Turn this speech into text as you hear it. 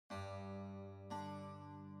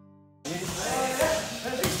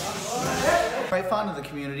Quite fond of the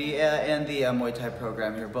community and the Muay Thai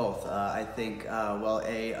program here both. I think,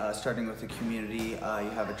 starting with the community, you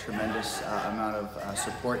have a tremendous amount of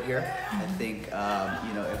support here. I think,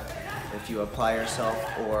 if you apply yourself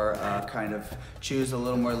or kind of choose a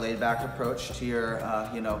little more laid-back approach to your,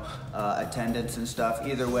 attendance and stuff,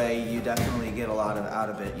 either way, you definitely get a lot out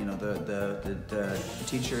of it. You know, the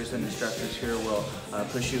teachers and instructors here will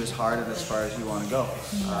push you as hard and as far as you want to go,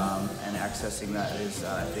 and accessing that is,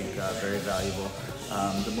 I think, very valuable.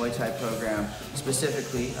 The Muay Thai program,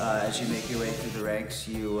 specifically, as you make your way through the ranks,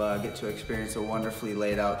 you get to experience a wonderfully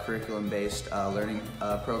laid out curriculum-based learning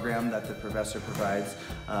program that the professor provides.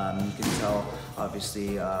 You can tell,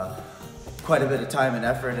 obviously, quite a bit of time and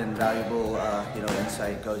effort and valuable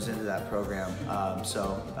insight goes into that program.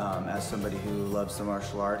 As somebody who loves the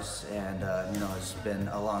martial arts and has been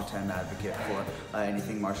a long-time advocate for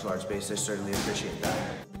anything martial arts based, I certainly appreciate that.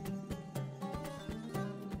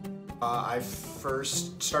 I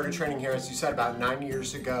first started training here, as you said, about 9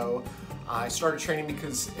 years ago. I started training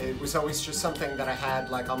because it was always just something that I had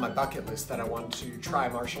like on my bucket list, that I wanted to try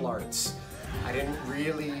martial arts. I didn't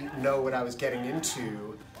really know what I was getting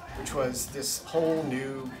into, which was this whole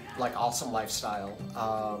new, awesome lifestyle.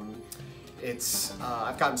 I've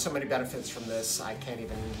gotten so many benefits from this, I can't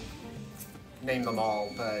even name them all,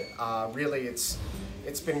 but really it's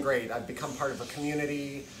been great. I've become part of a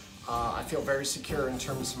community. I feel very secure in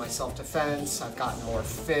terms of my self-defense. I've gotten more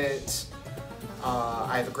fit.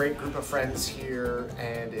 I have a great group of friends here,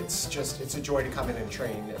 and it's a joy to come in and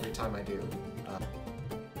train every time I do.